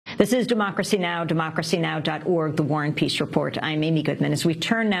This is Democracy Now!, democracynow.org, the War and Peace Report. I'm Amy Goodman. As we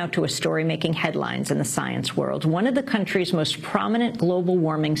turn now to a story making headlines in the science world, one of the country's most prominent global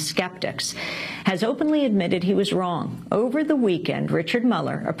warming skeptics has openly admitted he was wrong. Over the weekend, Richard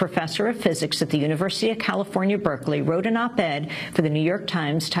Muller, a professor of physics at the University of California, Berkeley, wrote an op-ed for the New York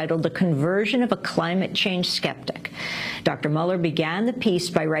Times titled "The Conversion of a Climate Change Skeptic." Dr. Muller began the piece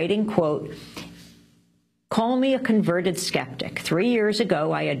by writing, quote, "Call me a converted skeptic. 3 years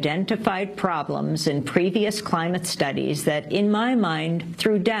ago, I identified problems in previous climate studies that, in my mind,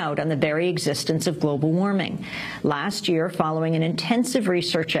 threw doubt on the very existence of global warming. Last year, following an intensive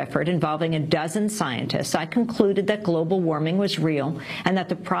research effort involving a dozen scientists, I concluded that global warming was real and that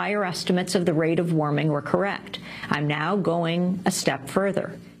the prior estimates of the rate of warming were correct. I'm now going a step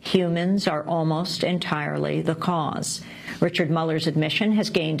further. Humans are almost entirely the cause." Richard Muller's admission has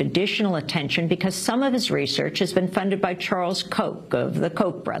gained additional attention because some of his research has been funded by Charles Koch of the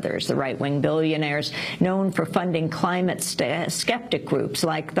Koch Brothers, the right-wing billionaires known for funding climate skeptic groups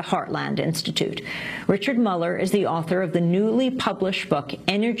like the Heartland Institute. Richard Muller is the author of the newly published book,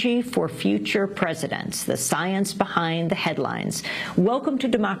 Energy for Future Presidents, The Science Behind the Headlines. Welcome to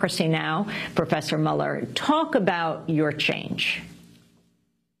Democracy Now!, Professor Muller. Talk about your change.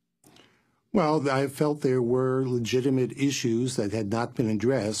 Well, I felt there were legitimate issues that had not been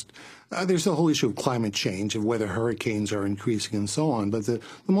addressed. There's the whole issue of climate change, of whether hurricanes are increasing and so on. But the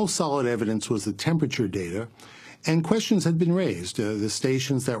most solid evidence was the temperature data. And questions had been raised. The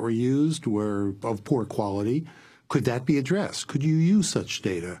stations that were used were of poor quality. Could that be addressed? Could you use such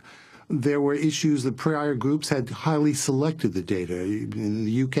data? There were issues. The prior groups had highly selected the data. In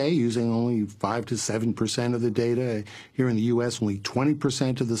the UK, using only 5 to 7% of the data. Here in the US, only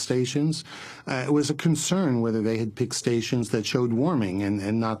 20% of the stations. It was a concern whether they had picked stations that showed warming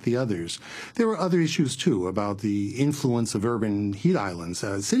and not the others. There were other issues, too, about the influence of urban heat islands.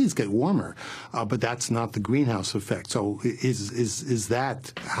 Cities get warmer, but that's not the greenhouse effect. So is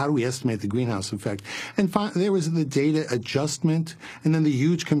that, how do we estimate the greenhouse effect? And there was the data adjustment, and then the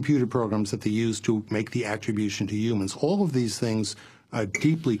huge computer programs that they use to make the attribution to humans. All of these things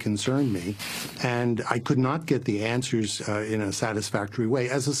deeply concerned me, and I could not get the answers in a satisfactory way.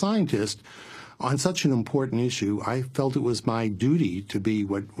 As a scientist, on such an important issue, I felt it was my duty to be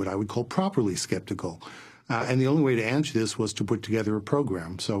what I would call properly skeptical. And the only way to answer this was to put together a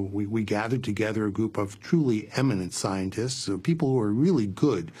program. So we gathered together a group of truly eminent scientists, people who are really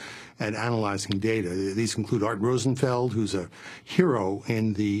good at analyzing data. These include Art Rosenfeld, who's a hero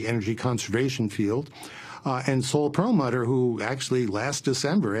in the energy conservation field, and Saul Perlmutter, who actually last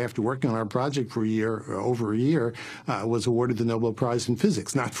December, after working on our project for over a year, was awarded the Nobel Prize in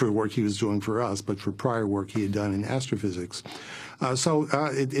Physics, not for work he was doing for us, but for prior work he had done in astrophysics. So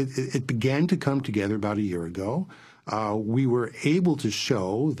it began to come together about a year ago. We were able to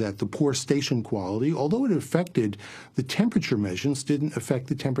show that the poor station quality, although it affected the temperature measurements, didn't affect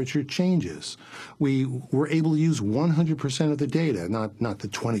the temperature changes. We were able to use 100% of the data, not the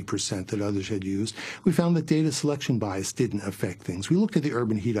 20% that others had used. We found that data selection bias didn't affect things. We looked at the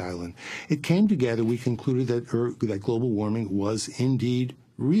urban heat island. It came together. We concluded that global warming was indeed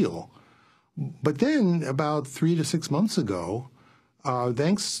real. But then, about 3 to 6 months ago,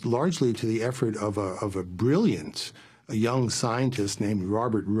 thanks largely to the effort of a brilliant young scientist named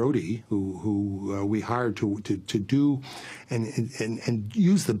Robert Rohde, who we hired to do and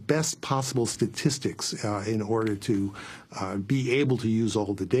use the best possible statistics in order to be able to use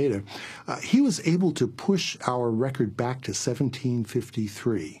all the data, he was able to push our record back to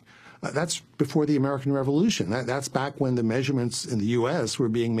 1753. That's before the American Revolution. That's back when the measurements in the U.S. were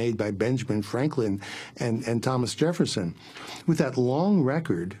being made by Benjamin Franklin and Thomas Jefferson. With that long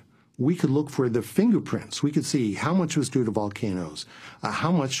record, we could look for the fingerprints. We could see how much was due to volcanoes,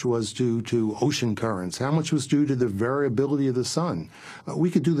 how much was due to ocean currents, how much was due to the variability of the sun. We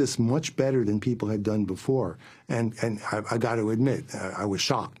could do this much better than people had done before. And I got to admit, I was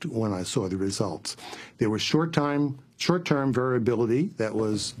shocked when I saw the results. There was short-term variability that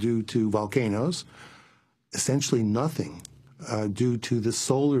was due to volcanoes, essentially nothing due to the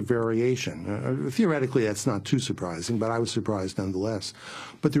solar variation. Theoretically, that's not too surprising, but I was surprised nonetheless.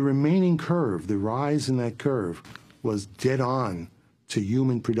 But the remaining curve, the rise in that curve, was dead on to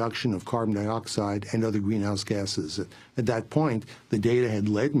human production of carbon dioxide and other greenhouse gases. At that point, the data had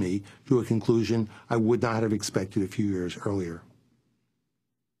led me to a conclusion I would not have expected a few years earlier.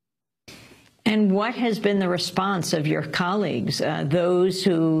 And what has been the response of your colleagues, those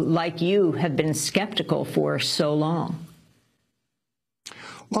who, like you, have been skeptical for so long?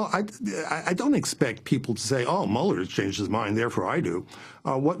 Well, I don't expect people to say, oh, Mueller has changed his mind, therefore I do.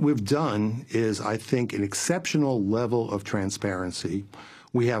 What we've done is, I think, an exceptional level of transparency.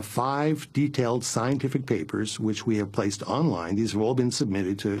 We have 5 detailed scientific papers, which we have placed online. These have all been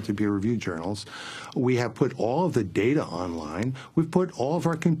submitted to peer-reviewed journals. We have put all of the data online. We've put all of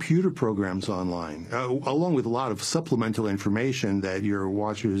our computer programs online, along with a lot of supplemental information that your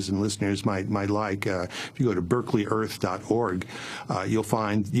watchers and listeners might like. If you go to berkeleyearth.org, you'll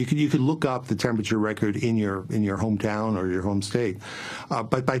find you could look up the temperature record in your hometown or your home state.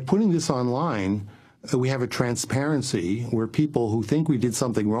 But by putting this online, we have a transparency where people who think we did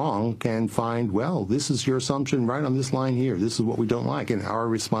something wrong can find, well, this is your assumption right on this line here. This is what we don't like. And our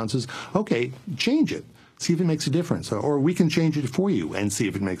response is, okay, change it. See if it makes a difference. Or we can change it for you and see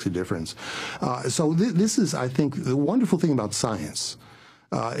if it makes a difference. So this is, I think, the wonderful thing about science.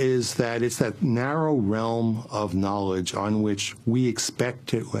 Is that it's that narrow realm of knowledge on which we expect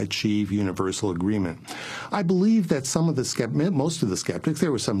to achieve universal agreement. I believe that most of the skeptics,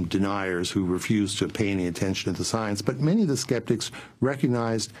 there were some deniers who refused to pay any attention to the science, but many of the skeptics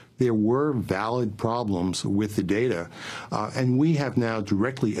recognized there were valid problems with the data, and we have now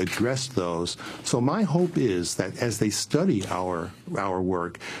directly addressed those. So my hope is that as they study our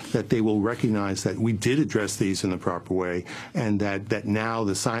work, that they will recognize that we did address these in the proper way, and that now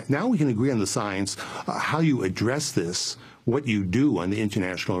we can agree on the science. How you address this, what you do on the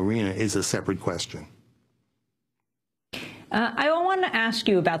international arena, is a separate question. I want to ask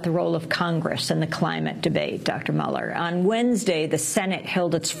you about the role of Congress in the climate debate, Dr. Muller. On Wednesday, the Senate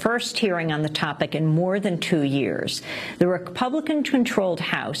held its first hearing on the topic in more than 2 years. The Republican-controlled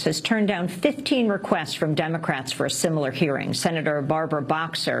House has turned down 15 requests from Democrats for a similar hearing. Senator Barbara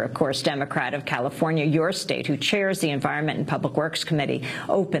Boxer, of course, Democrat of California, your state, who chairs the Environment and Public Works Committee,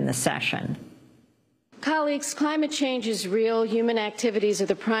 opened the session. Colleagues, climate change is real. Human activities are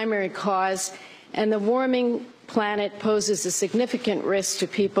the primary cause, and the warming planet poses a significant risk to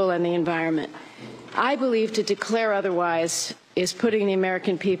people and the environment. I believe to declare otherwise is putting the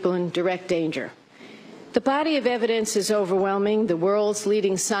American people in direct danger. The body of evidence is overwhelming. The world's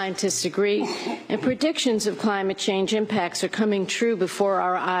leading scientists agree, and predictions of climate change impacts are coming true before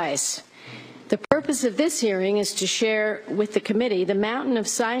our eyes. The purpose of this hearing is to share with the committee the mountain of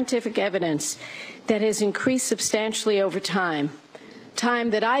scientific evidence that has increased substantially over time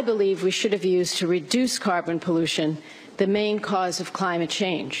that I believe we should have used to reduce carbon pollution, the main cause of climate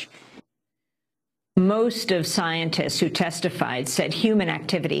change. Most of scientists who testified said human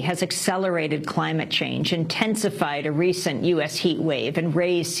activity has accelerated climate change, intensified a recent U.S. heat wave, and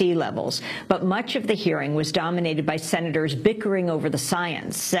raised sea levels. But much of the hearing was dominated by senators bickering over the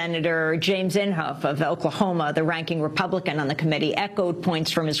science. Senator James Inhofe of Oklahoma, the ranking Republican on the committee, echoed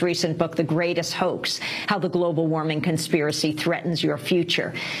points from his recent book, The Greatest Hoax: How the Global Warming Conspiracy Threatens Your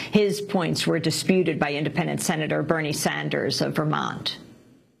Future. His points were disputed by independent Senator Bernie Sanders of Vermont.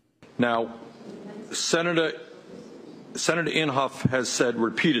 Now, Senator Inhofe has said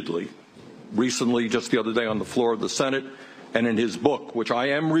repeatedly, recently, just the other day on the floor of the Senate, and in his book, which I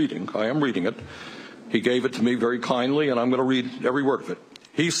am reading it, he gave it to me very kindly, and I'm going to read every word of it.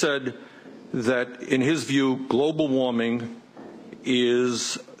 He said that, in his view, global warming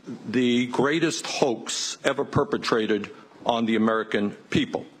is the greatest hoax ever perpetrated on the American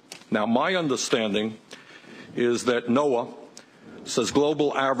people. Now, my understanding is that NOAA says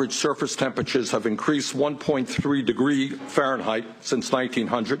global average surface temperatures have increased 1.3 degrees Fahrenheit since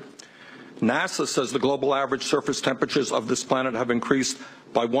 1900. NASA says the global average surface temperatures of this planet have increased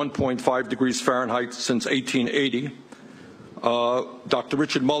by 1.5 degrees Fahrenheit since 1880. Dr.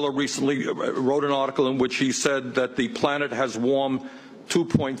 Richard Muller recently wrote an article in which he said that the planet has warmed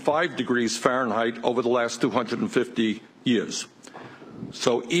 2.5 degrees Fahrenheit over the last 250 years.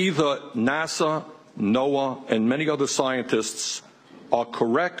 So either NASA, NOAA, and many other scientists are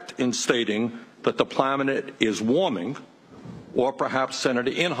correct in stating that the planet is warming, or perhaps Senator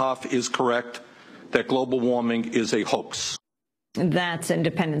Inhofe is correct that global warming is a hoax. That's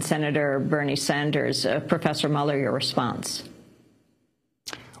independent Senator Bernie Sanders. Professor Muller, your response.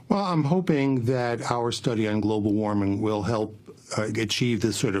 Well, I'm hoping that our study on global warming will help achieve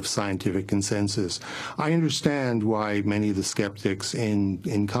this sort of scientific consensus. I understand why many of the skeptics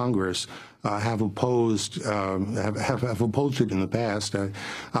in Congress have opposed it in the past.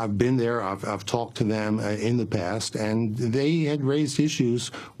 I've been there. I've talked to them in the past, and they had raised issues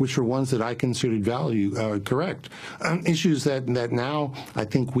which were ones that I considered correct, issues that now I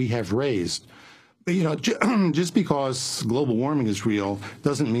think we have raised. You know, just because global warming is real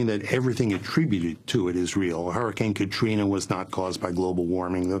doesn't mean that everything attributed to it is real. Hurricane Katrina was not caused by global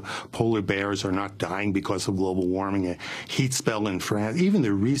warming. The polar bears are not dying because of global warming. A heat spell in France, even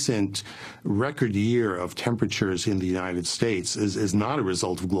the recent record year of temperatures in the United States is not a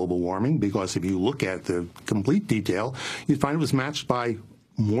result of global warming, because if you look at the complete detail, you'd find it was matched by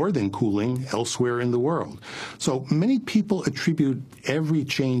more than cooling elsewhere in the world. So many people attribute every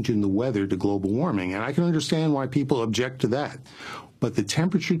change in the weather to global warming, and I can understand why people object to that. But the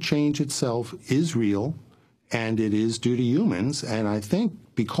temperature change itself is real, and it is due to humans, and I think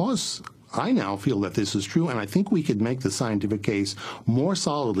because I now feel that this is true, and I think we could make the scientific case more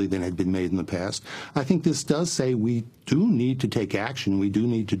solidly than had been made in the past, I think this does say we do need to take action. We do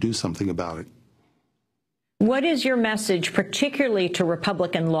need to do something about it. What is your message, particularly to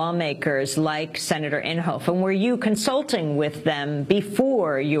Republican lawmakers like Senator Inhofe, and were you consulting with them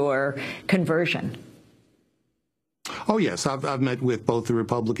before your conversion? Oh, yes. I've met with both the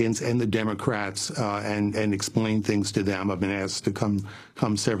Republicans and the Democrats and explained things to them. I've been asked to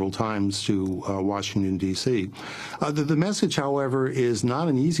come several times to Washington, D.C. The message, however, is not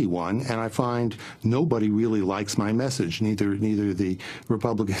an easy one, and I find nobody really likes my message, neither the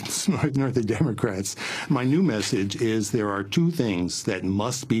Republicans nor the Democrats. My new message is there are two things that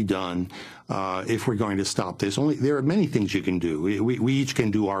must be done if we're going to stop this. There are many things you can do. We each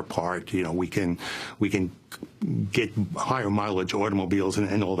can do our part. You know, we can get higher mileage automobiles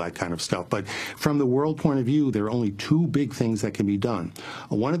and all that kind of stuff. But from the world point of view, there are only two big things that can be done.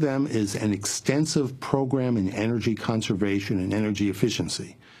 One of them is an extensive program in energy conservation and energy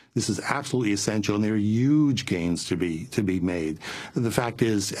efficiency. This is absolutely essential, and there are huge gains to be made. The fact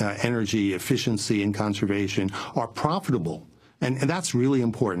is, energy efficiency and conservation are profitable. And that's really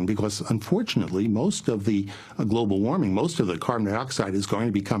important because, unfortunately, most of the global warming, most of the carbon dioxide is going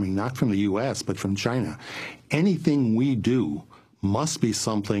to be coming not from the U.S., but from China. Anything we do must be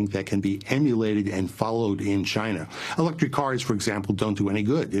something that can be emulated and followed in China. Electric cars, for example, don't do any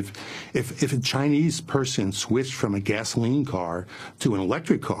good. If a Chinese person switched from a gasoline car to an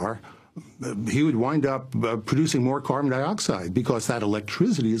electric car, he would wind up producing more carbon dioxide because that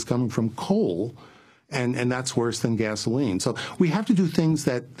electricity is coming from coal. And that's worse than gasoline. So we have to do things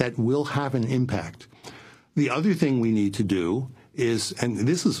that will have an impact. The other thing we need to do is, and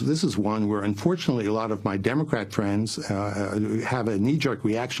this is one where unfortunately a lot of my Democrat friends have a knee-jerk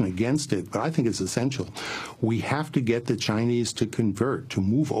reaction against it, but I think it's essential. We have to get the Chinese to convert, to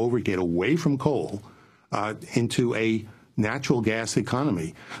move over, get away from coal into a natural gas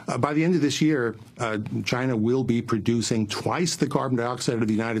economy. By the end of this year, China will be producing twice the carbon dioxide of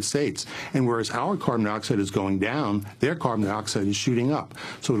the United States. And whereas our carbon dioxide is going down, their carbon dioxide is shooting up.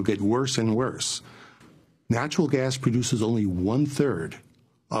 So it'll get worse and worse. Natural gas produces only 1/3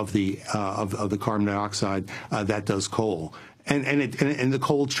 of the carbon dioxide that does coal. And the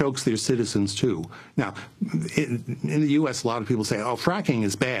coal chokes their citizens, too. Now, in the U.S., a lot of people say, oh, fracking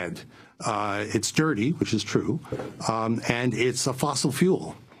is bad. It's dirty, which is true, and it's a fossil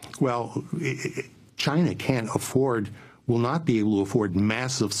fuel. Well, China will not be able to afford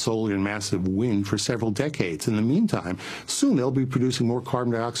massive solar and massive wind for several decades. In the meantime, soon they'll be producing more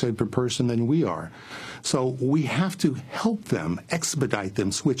carbon dioxide per person than we are. So we have to help them, expedite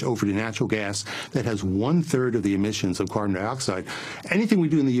them, switch over to natural gas that has 1/3 of the emissions of carbon dioxide. Anything we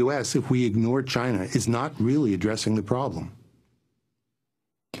do in the U.S., if we ignore China, is not really addressing the problem.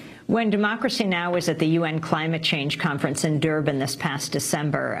 When Democracy Now! Was at the UN Climate Change Conference in Durban this past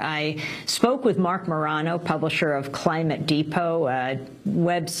December, I spoke with Mark Morano, publisher of Climate Depot, a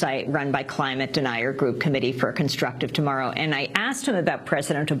website run by climate denier group Committee for a Constructive Tomorrow, and I asked him about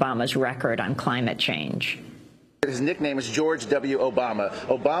President Obama's record on climate change. His nickname is George W. Obama.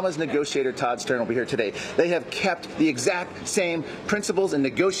 Obama's negotiator, Todd Stern, will be here today. They have kept the exact same principles and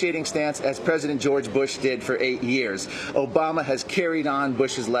negotiating stance as President George Bush did for 8 years. Obama has carried on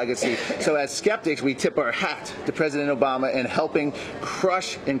Bush's legacy. So as skeptics, we tip our hat to President Obama in helping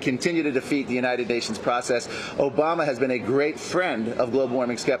crush and continue to defeat the United Nations process. Obama has been a great friend of global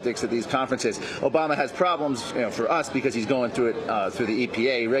warming skeptics at these conferences. Obama has problems, for us because he's going through it through the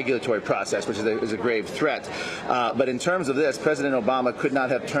EPA regulatory process, which is a grave threat. But in terms of this, President Obama could not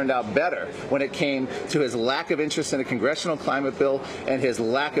have turned out better when it came to his lack of interest in a congressional climate bill and his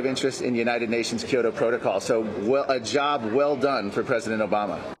lack of interest in United Nations Kyoto Protocol. So a job well done for President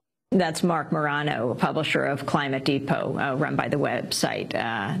Obama. That's Mark Morano, publisher of Climate Depot, run by the website,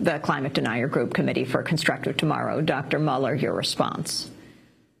 the Climate Denier Group Committee for a Constructive Tomorrow. Dr. Muller, your response.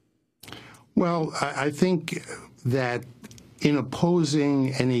 Well, I think that in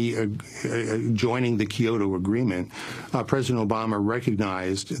opposing any joining the Kyoto Agreement, President Obama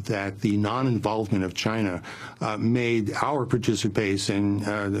recognized that the non-involvement of China made our participation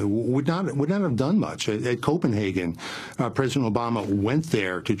would not have done much. At Copenhagen, President Obama went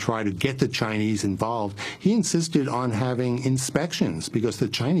there to try to get the Chinese involved. He insisted on having inspections because the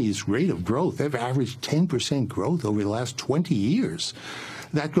Chinese rate of growth, they've averaged 10% growth over the last 20 years.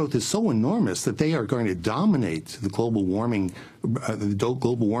 that growth is so enormous that they are going to dominate the global warming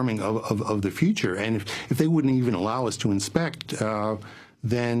of the future. And if they wouldn't even allow us to inspect,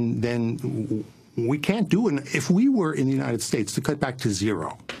 then we can't do it. If we were in the United States to cut back to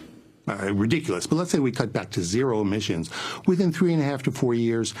zero, ridiculous, but let's say we cut back to zero emissions. Within 3.5 to 4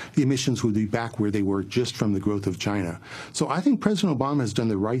 years, the emissions would be back where they were just from the growth of China. So I think President Obama has done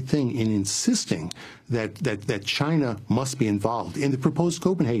the right thing in insisting that China must be involved. In the proposed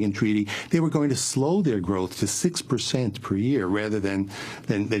Copenhagen Treaty, they were going to slow their growth to 6% per year rather than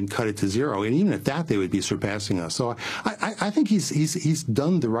cut it to zero. And even at that, they would be surpassing us. So I think he's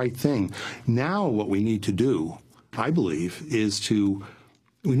done the right thing. Now what we need to do, I believe, is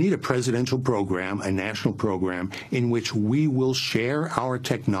we need a presidential program, a national program, in which we will share our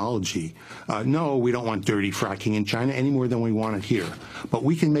technology. No, we don't want dirty fracking in China any more than we want it here. But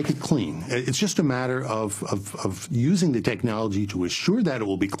we can make it clean. It's just a matter of using the technology to assure that it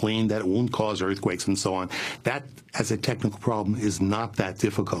will be clean, that it won't cause earthquakes and so on. That, as a technical problem, is not that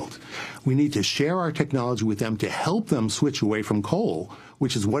difficult. We need to share our technology with them to help them switch away from coal,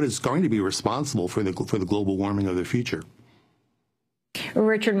 which is what is going to be responsible for the global warming of the future.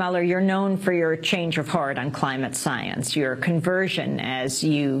 Richard Muller, you're known for your change of heart on climate science, your conversion as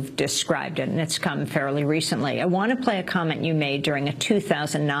you've described it, and it's come fairly recently. I want to play a comment you made during a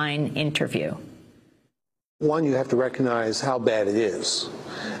 2009 interview. One, you have to recognize how bad it is.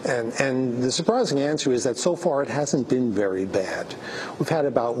 And the surprising answer is that so far it hasn't been very bad. We've had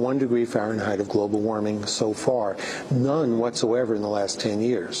about 1 degree Fahrenheit of global warming so far, none whatsoever in the last 10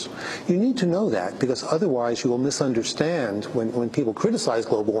 years. You need to know that, because otherwise you will misunderstand when people criticize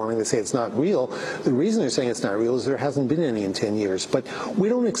global warming. They say it's not real. The reason they're saying it's not real is there hasn't been any in 10 years. But we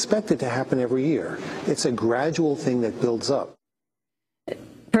don't expect it to happen every year. It's a gradual thing that builds up.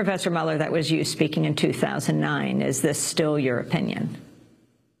 Professor Muller, that was you speaking in 2009. Is this still your opinion?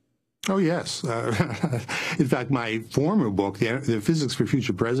 Oh, yes. In fact, my former book, The Physics for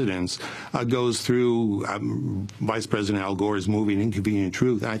Future Presidents, goes through Vice President Al Gore's movie, An Inconvenient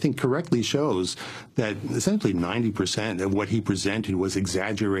Truth, and I think correctly shows that essentially 90% of what he presented was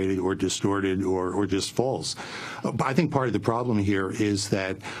exaggerated or distorted or just false. But I think part of the problem here is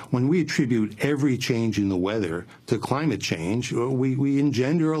that when we attribute every change in the weather to climate change, we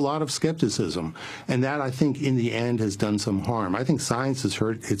engender a lot of skepticism. And that, I think, in the end has done some harm. I think science has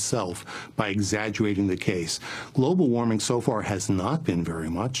hurt itself by exaggerating the case. Global warming so far has not been very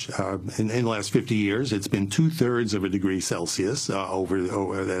much. In the last 50 years, it's been 2/3 of a degree Celsius, over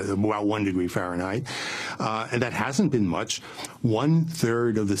about 1 degree Fahrenheit. And that hasn't been much.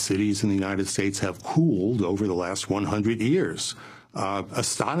 1/3 of the cities in the United States have cooled over the last 100 years.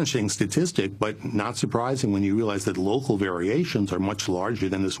 Astonishing statistic, but not surprising when you realize that local variations are much larger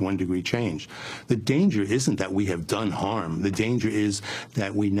than this 1 degree change. The danger isn't that we have done harm. The danger is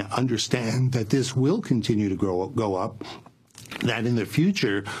that we understand that this will continue to go up, that in the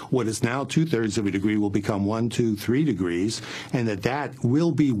future, what is now 2/3 of a degree will become 1, 2, 3 degrees, and that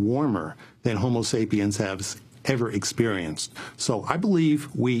will be warmer than Homo sapiens has ever experienced. So I believe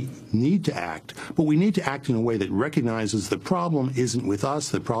we need to act, but we need to act in a way that recognizes the problem isn't with us,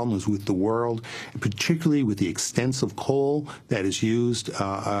 the problem is with the world, particularly with the extensive coal that is used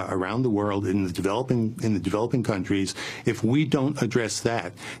around the world in the developing countries. If we don't address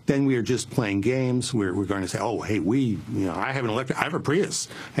that, then we are just playing games. We're going to say, oh, hey, I have an electric, I have a Prius.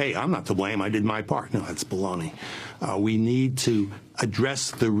 Hey, I'm not to blame. I did my part. No, that's baloney. We need to address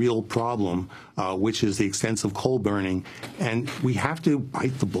the real problem, which is the extensive coal burning, and we have to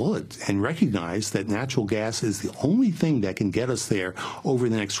bite the bullet and recognize that natural gas is the only thing that can get us there over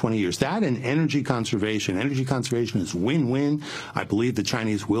the next 20 years. That and energy conservation. Energy conservation is win-win. I believe the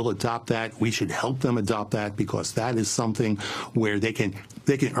Chinese will adopt that. We should help them adopt that, because that is something where they can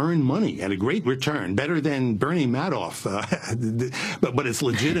earn money at a great return, better than Bernie Madoff, but it's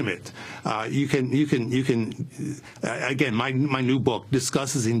legitimate. Again, my new book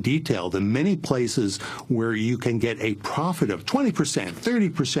discusses in detail the many places where you can get a profit of 20%,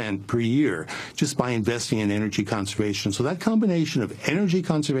 30% per year just by investing in energy conservation. So that combination of energy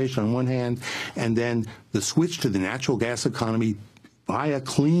conservation on one hand, and then the switch to the natural gas economy via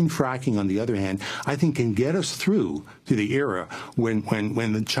clean fracking on the other hand, I think can get us through to the era when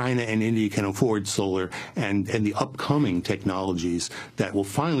China and India can afford solar and the upcoming technologies that will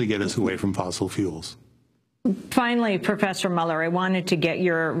finally get us away from fossil fuels. Finally, Professor Muller, I wanted to get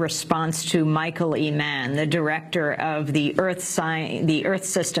your response to Michael E. Mann, the director of the Earth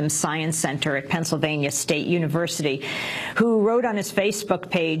Systems Science Center at Pennsylvania State University, who wrote on his Facebook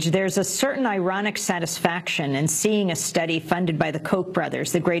page, "There's a certain ironic satisfaction in seeing a study funded by the Koch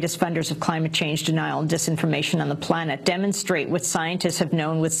brothers, the greatest funders of climate change denial and disinformation on the planet, demonstrate what scientists have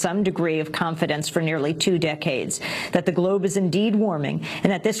known with some degree of confidence for nearly 2 decades, that the globe is indeed warming,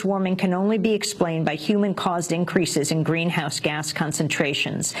 and that this warming can only be explained by human-caused increases in greenhouse gas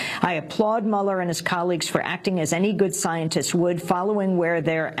concentrations. I applaud Muller and his colleagues for acting as any good scientist would, following where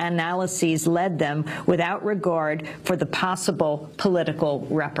their analyses led them without regard for the possible political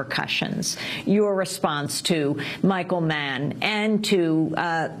repercussions." Your response to Michael Mann and to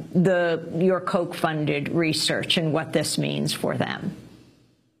your Koch-funded research and what this means for them?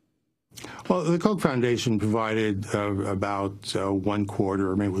 Well, the Koch Foundation provided about 1/4,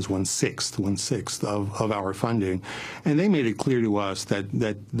 or maybe it was 1/6 of our funding, and they made it clear to us that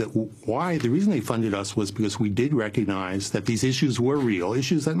the reason they funded us was because we did recognize that these issues were real,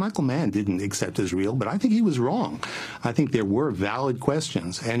 issues that Michael Mann didn't accept as real, but I think he was wrong. I think there were valid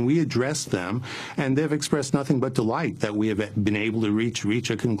questions, and we addressed them, and they've expressed nothing but delight that we have been able to reach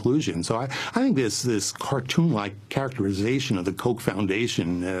a conclusion. So I think this cartoon-like characterization of the Koch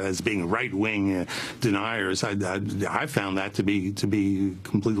Foundation as being right-wing deniers, I found that to be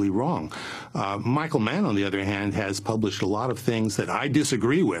completely wrong. Michael Mann, on the other hand, has published a lot of things that I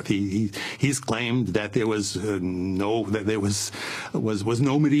disagree with. He's claimed that there was no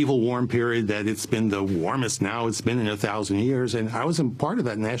medieval warm period, that it's been the warmest now it's been in 1,000 years, and I was a part of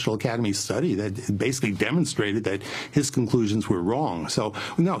that National Academy study that basically demonstrated that his conclusions were wrong. So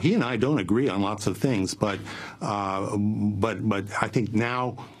no, he and I don't agree on lots of things, but I think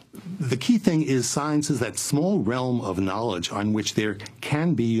now the key thing is science is that small realm of knowledge on which there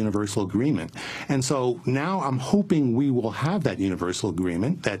can be universal agreement. And so now I'm hoping we will have that universal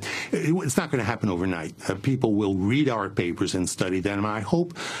agreement, that it's not going to happen overnight. People will read our papers and study them, and I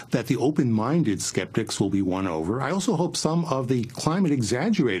hope that the open-minded skeptics will be won over. I also hope some of the climate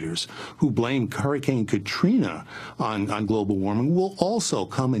exaggerators who blame Hurricane Katrina on global warming will also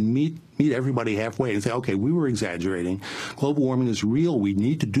come and meet everybody halfway and say, okay, we were exaggerating. Global warming is real. We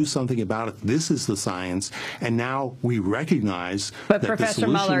need to do something about it. This is the science. And now we recognize that Professor the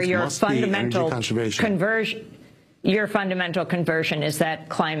Muller, solutions must be energy conservation. Your fundamental conversion is that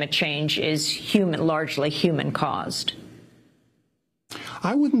climate change is largely human-caused.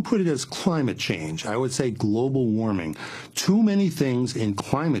 I wouldn't put it as climate change. I would say global warming. Too many things in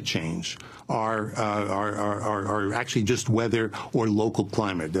climate change are actually just weather or local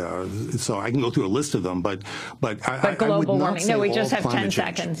climate. So I can go through a list of them, but global warming. No, we just have 10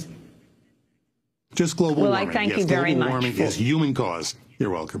 seconds. Just global warming. Well, I thank you very much. Global warming is human-caused. You're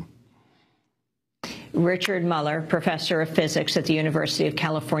welcome. Richard Muller, professor of physics at the University of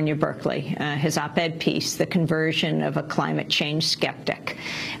California, Berkeley, his op-ed piece, "The Conversion of a Climate Change Skeptic."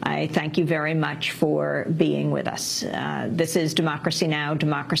 I thank you very much for being with us. This is Democracy Now!,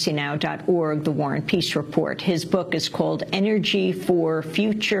 democracynow.org, The War and Peace Report. His book is called Energy for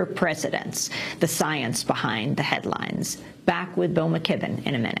Future Presidents, The Science Behind the Headlines. Back with Bill McKibben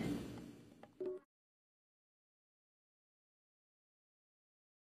in a minute.